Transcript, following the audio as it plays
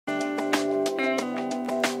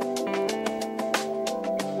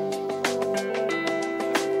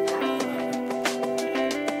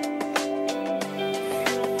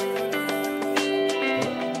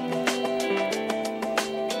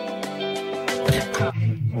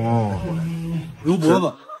哦，油脖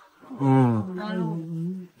子。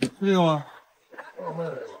吃这个吗？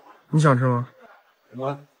你想吃吗？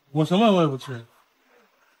我什么我也不吃。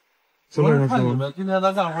什么也不吃吗？你们今天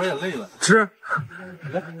咱干活也累了。吃。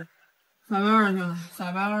320去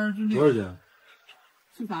，320多少钱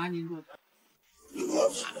？13斤多。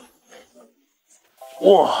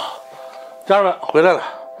哇，家人们回来了。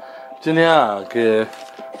今天啊，给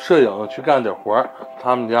摄影去干点活儿。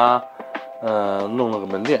他们家弄了个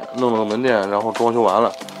门店，然后装修完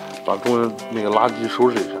了，把那个垃圾收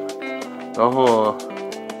拾一下，然后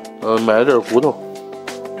买了点骨头，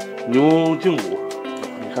牛颈骨，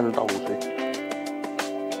你看这大骨髓，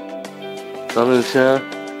咱们先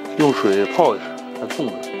用水泡一下，还冻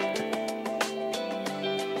着。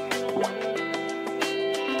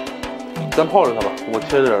先泡着它吧，我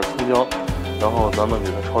切点葱姜，然后咱们给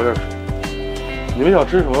它焯点水。你们想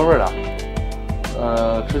吃什么味儿的？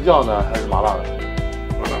吃酱的还是麻辣的？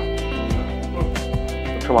麻辣。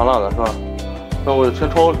吃麻辣的是吧？那我先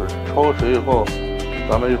焯个水，焯个水以后，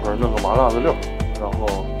咱们一会儿弄个麻辣的料，然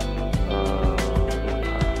后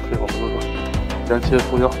废话不多说，先切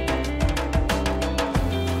葱姜，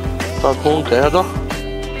大葱改一下刀。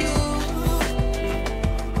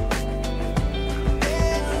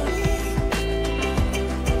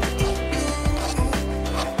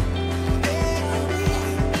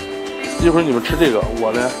一会儿你们吃这个，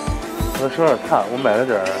我呢，我省点炭，我买了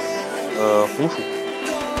点红薯，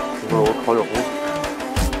一会儿我烤点红薯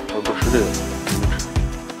吃，我不吃这个，你们吃。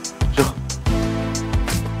行。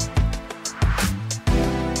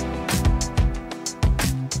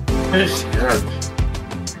真洗啊！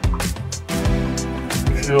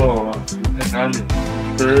需要太干净，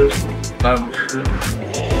吃咱不吃。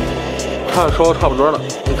炭烧差不多了，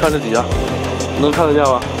你看这底下，能看得见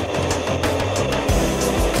吗？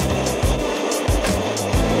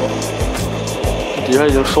底下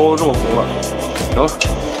已经烧得这么红了，行了，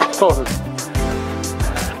倒上去。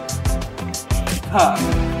炭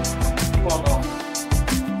放到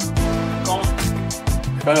缸，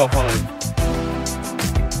全要放进去。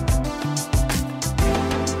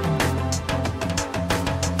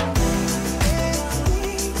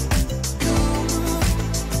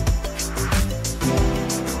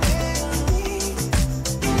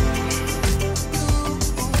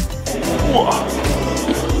哇！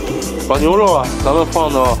把牛肉啊，咱们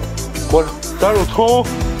放到锅上，加入葱、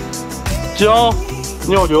姜、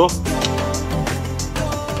料酒，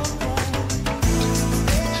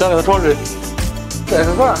先给它焯水，盖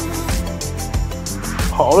上饭。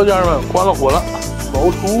好了，家人们，关了火了，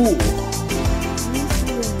爆出。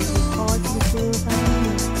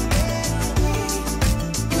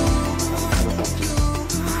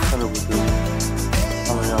看这骨髓，看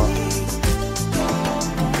没有？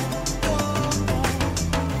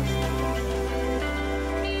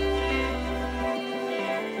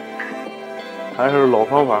还是老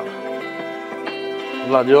方法，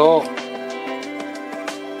辣椒，好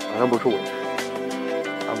像不是我吃，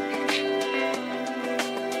他们吃，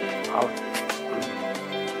拿了，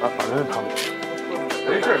反正是他们吃。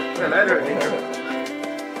没事，再来点没事。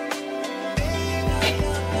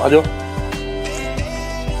辣椒，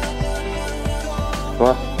什么？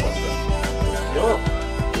行，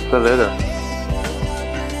再来点。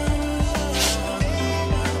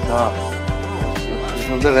啊，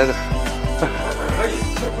行，再来点。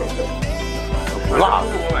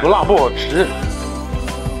不辣不好吃，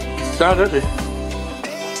加上点水，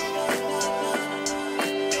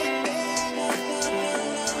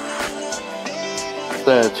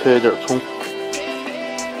再切一点葱，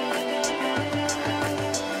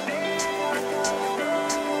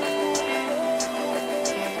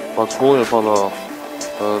把葱也放到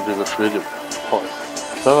这个水里边泡一下，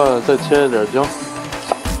咱们再切一点姜，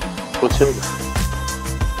多切一点，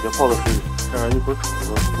别泡到水里，这样一会儿炒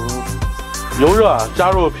的不容易。油热啊，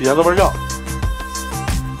加入郫县豆瓣酱，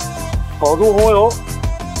炒出红油，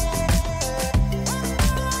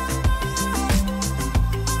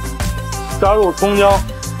加入葱姜，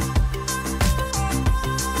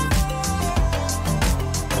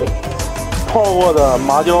泡过的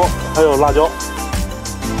麻椒还有辣椒，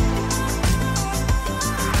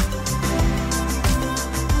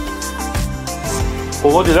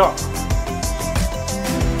火锅底料。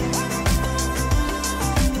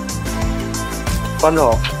翻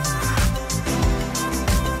炒，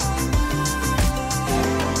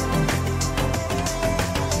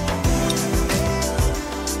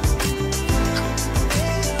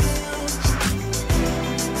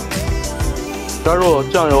加入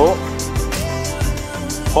酱油、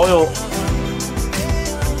蚝油、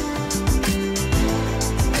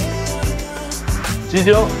鸡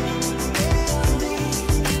精、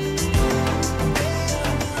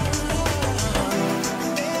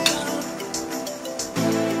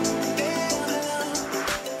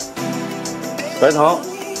白糖。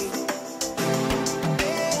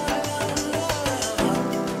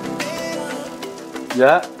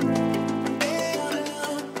盐，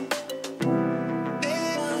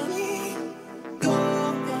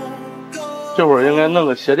这会儿应该弄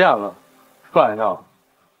个鞋垫子涮一下。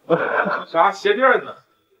啥鞋垫子？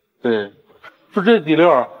对，就这底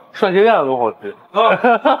料涮鞋垫子多好吃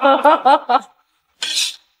啊！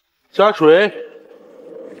加水，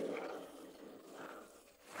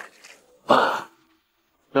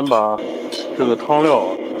先把这个汤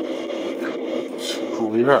料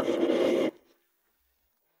煮一下。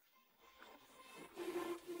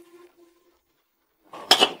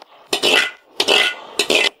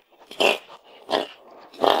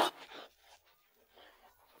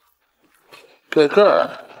盖盖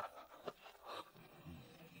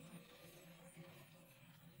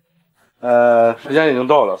儿，时间已经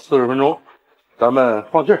到了40分钟，咱们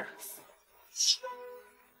放气儿。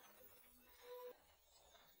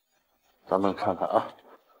咱们看看啊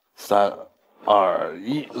，3、2、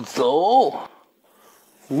1，走！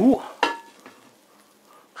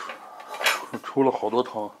出了好多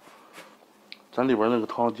汤，咱里边那个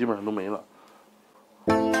汤基本上都没了。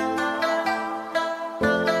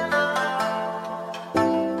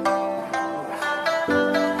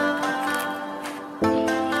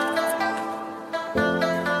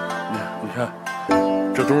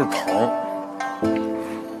这都是糖，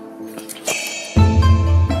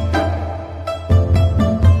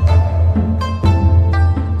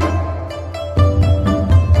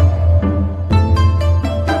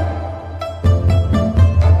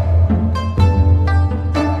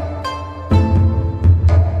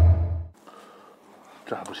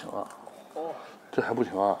这还不行啊！这还不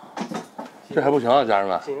行啊！这还不行啊，家人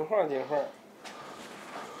们！金花。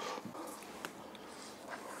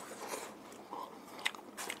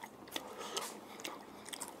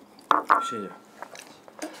谢谢。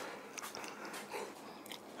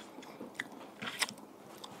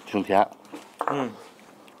挺甜。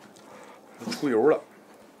出油了。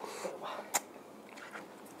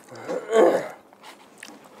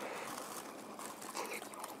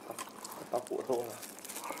大骨头了。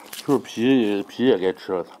就是皮也该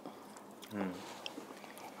吃了它。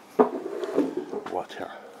我天，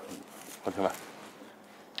我天呐！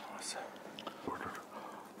哇塞！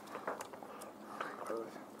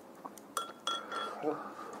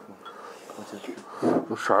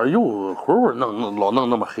这色儿又会儿老弄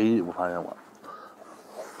那么黑，我发现我。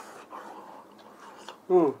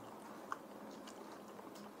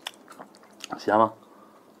咸吗？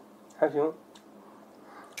还行。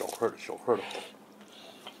小块的。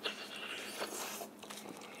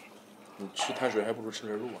你吃碳水还不如吃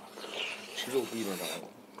点肉啊，吃肉不一定长肉。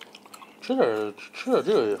吃点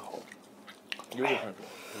这个也好。优质碳水。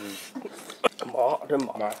麻，真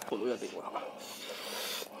麻，骨头也得过上，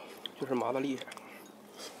就是麻的厉害。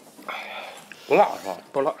不辣是吧？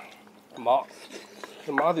不辣，麻，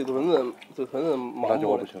这麻嘴唇子麻。辣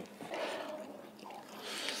椒不行。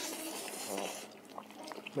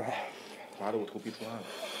哎，麻的我头皮出汗了。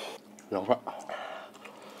2块。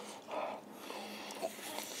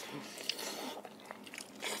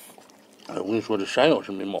哎，我跟你说，这山药是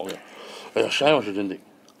没毛病。哎呀，山药是真得。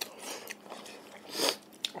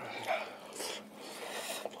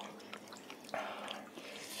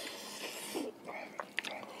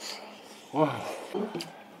哇！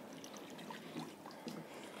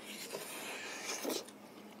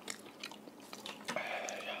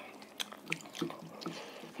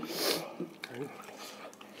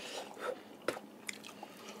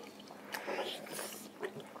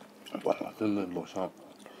完了，真的老香。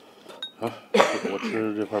啊，我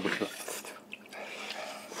吃这块不吃。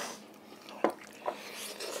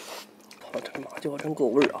这麻椒真够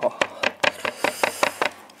味儿啊！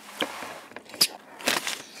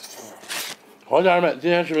好，家人们，今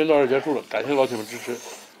天视频到这结束了，感谢老铁们支持，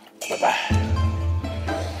拜拜。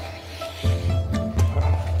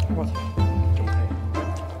我操，真配，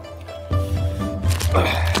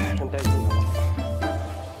真带劲啊！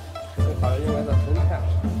这大约应该在春天，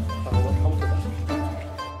但是我尝不出来。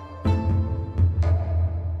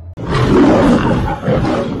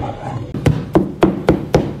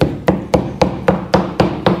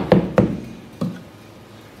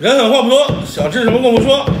人狠话不多，想吃什么跟我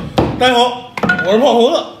说。大家好，我是胖猴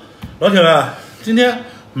子。老铁们，今天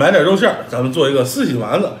买点肉馅儿，咱们做一个四喜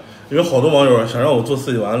丸子。因为好多网友想让我做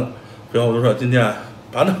四喜丸子，然后我就说今天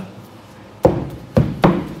把它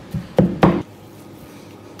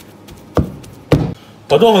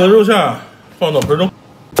把做好的肉馅儿放到盆中，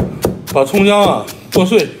把葱姜啊剁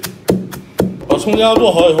碎，把葱姜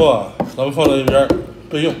剁好以后啊，咱们放到一边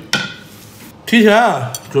备用。提前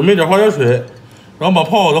啊准备点花椒水，然后把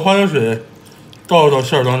泡好的花生水倒入到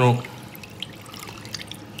馅儿当中，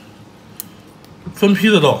分批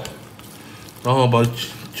的倒，然后把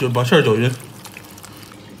馅儿搅匀。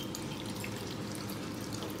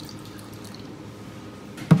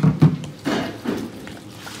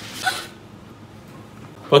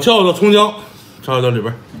把切好的葱姜加入到里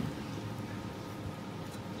边，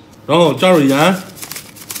然后加入盐、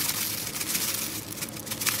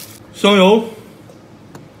香油、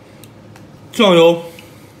酱油、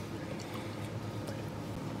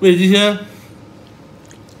味极鲜、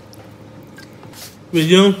味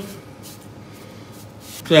精，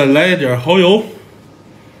再来一点蚝油，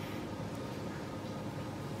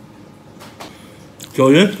搅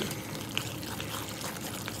匀。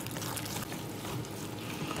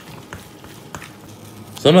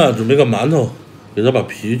咱们准备个馒头，给它把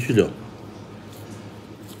皮去掉，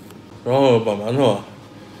然后把馒头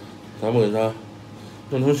咱们给它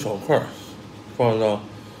弄成小块，放到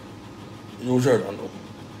油馅当中。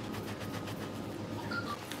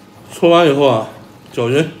搓完以后搅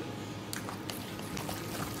匀，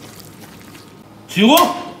起锅，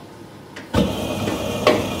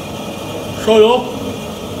烧油。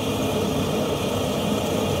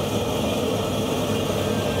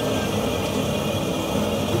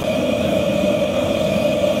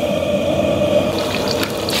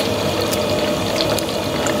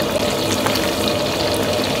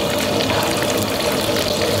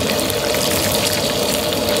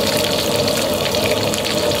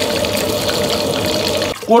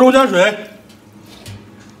锅中加水，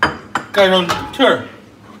盖上屉儿，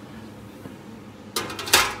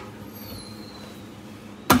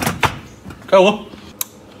开火，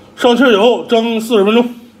上屉儿以后蒸40分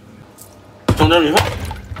钟，整点米饭。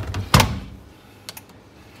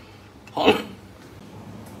好了，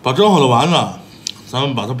把蒸好的丸子，咱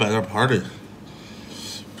们把它摆在盘里。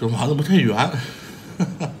这丸子不太圆，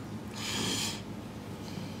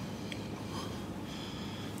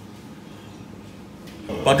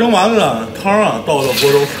把蒸丸子的汤倒到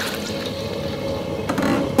锅中，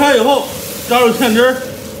开以后加入芡汁儿，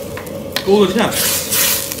勾个芡，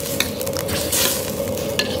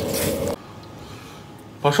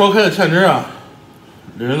把烧开的芡汁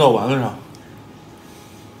淋到丸子上，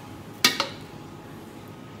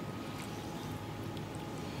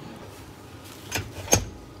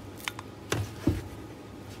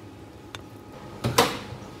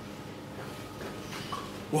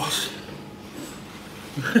哇塞！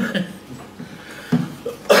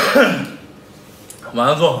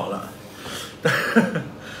丸子做好了，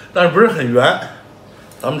但是不是很圆，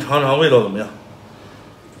咱们尝尝味道怎么样？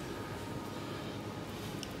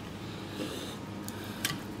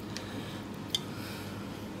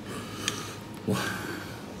哇，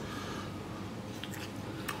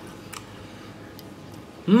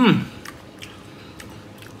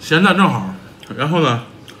咸淡正好，然后呢，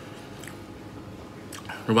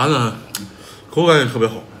这丸子口感也特别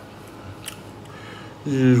好，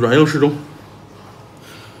软硬适中。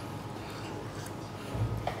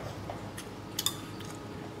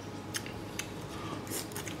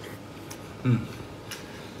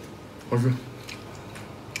好吃。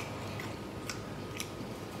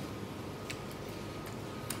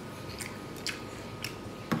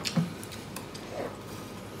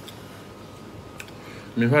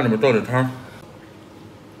米饭里面倒点汤。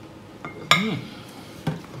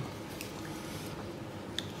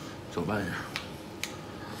搅拌一下。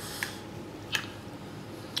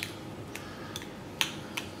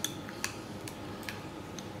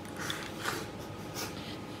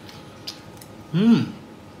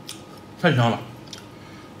太香了，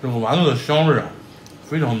这个丸子的香味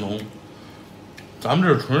非常浓。咱们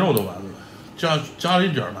这是纯肉的丸子，加了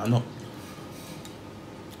一点馒头，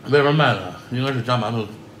外边卖的应该是加馒头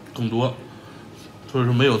更多，所以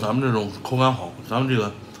说没有咱们这种口感好。咱们这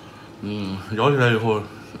个，咬起来以后，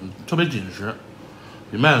特别紧实，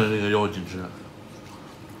比卖的那个要紧实。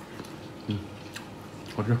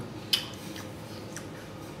好吃。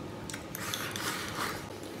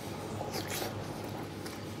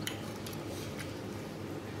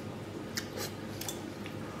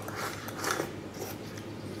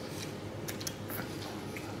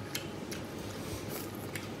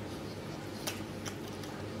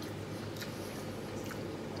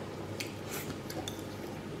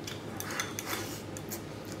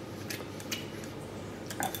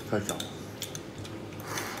太香了。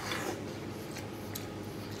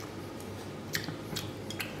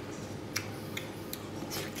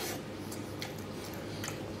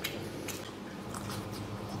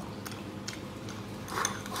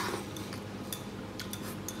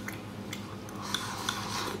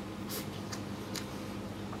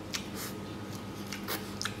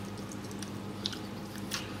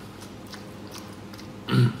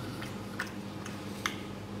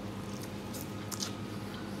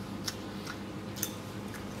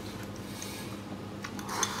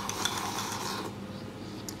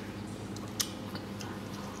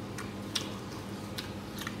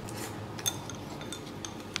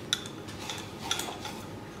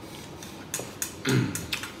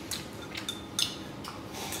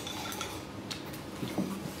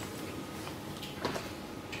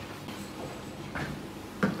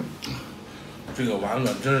这个丸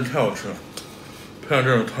子真是太好吃了，配上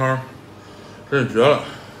这种汤，真是绝了。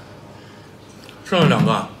剩下2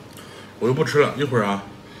个我就不吃了，一会儿啊，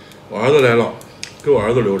我儿子来了，给我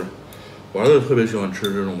儿子留着。我儿子特别喜欢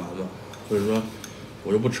吃这种丸子，所以说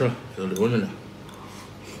我就不吃了，就留着呢。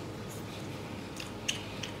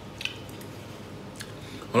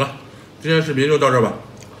好了，今天视频就到这儿吧。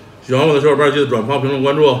喜欢我的小伙伴记得转发、评论、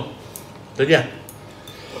关注哦。再见。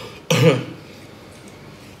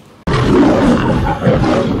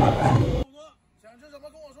想吃什么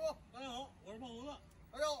跟我说。大家好，我是胖猴子。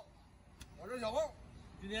大家好，我是小胖。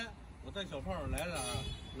今天我带小胖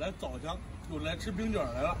来枣乡，就来吃冰卷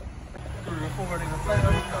来了，就是后边那个3元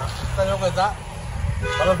冰卷，3元块3。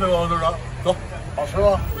完了，废话不多说，走，好吃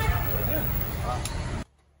吗？啊。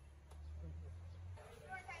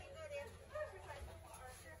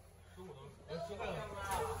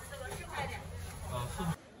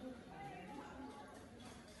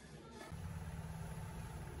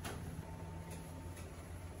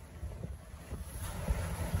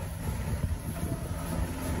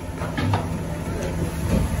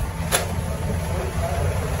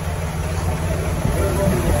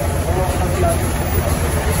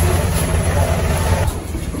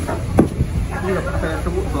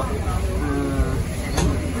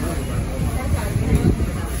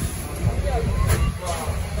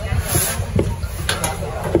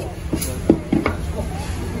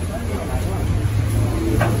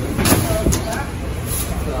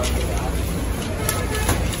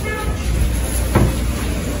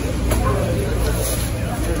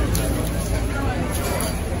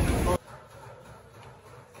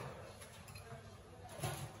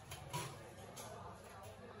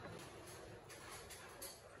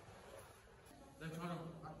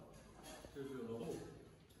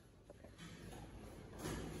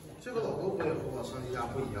这个老豆腐也和我上一家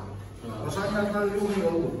不一样，我上一家它是用那个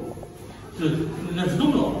卤，那是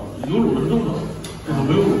豆腐，有卤的是豆腐，这个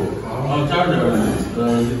没有卤，然后加点这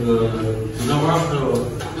个韭菜花还有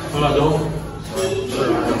小辣椒，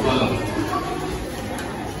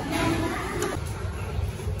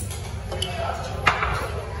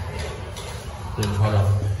这个尝尝，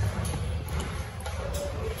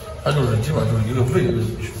它就是基本上就是一个味，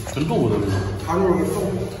纯豆腐的味道。它就是个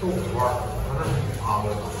豆腐块，它是啊的。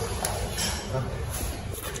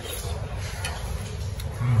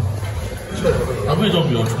它味道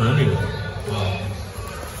比较纯这个，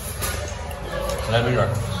来杯这儿，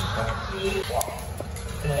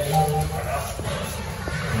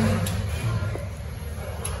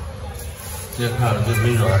你看这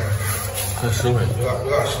杯卷很实惠，有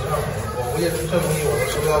点实诚，我估计这东西我都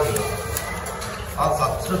吃不了几个。啊，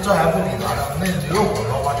这还不比咱那几个火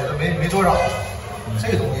烧，我觉得没多少。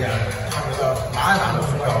这东西他觉得拿着拿就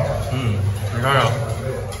重要了。你尝尝。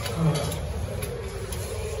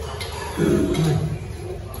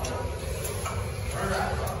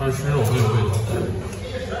它是肉很有味道。对，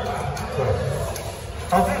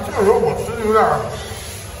它这个时候我吃的有点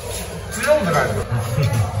鸡肉的感觉。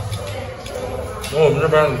然后我们这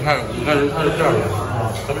边你看人它是这样的，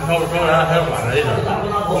咱们稍微来还晚来一点，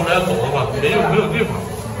后来走的话没有地方。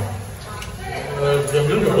这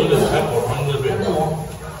冰卷都得排好长的队。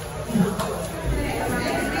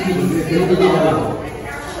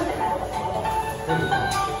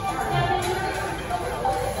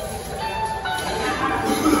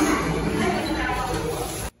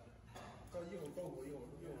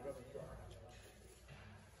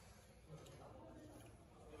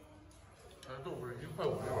豆腐是1块5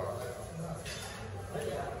一碗，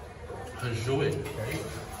很实惠。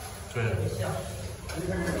对。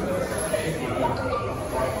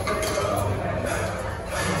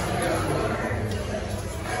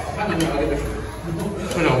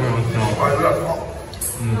非常香，有点烫。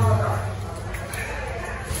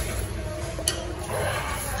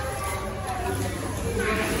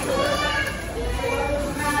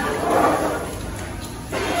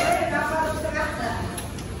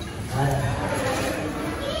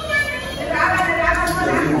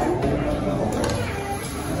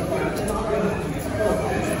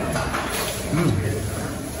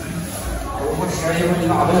我吃一个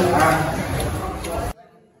大豆腐。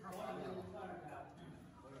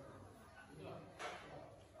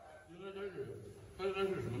它应该是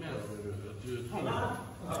什么面？就是烫过的。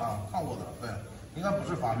啊，烫过的，对，应该不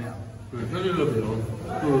是发面。对，它这个饼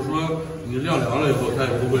就是说你晾凉了以后，它也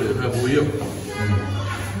不会硬。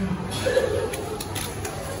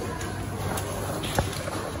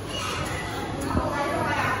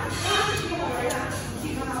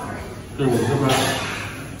这是我们这边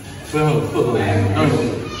非常有特色的一个，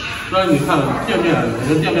但是你看店面，感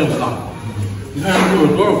觉店面不大，你看这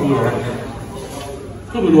有多少服务员，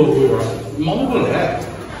特别多的服务员，忙不过来。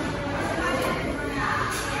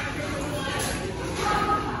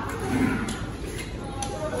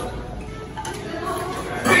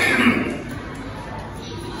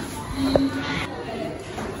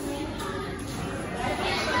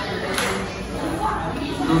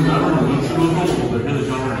就是咱们我们吃中午本身的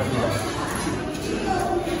香味儿。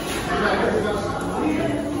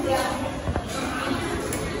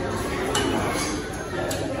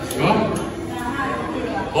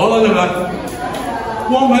好，同学们，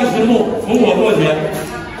光盘行动从我做起。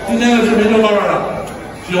今天的视频就到这儿了，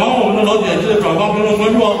喜欢我们的老铁记得转发、评论、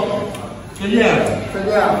关注哦。再见。再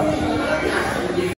见。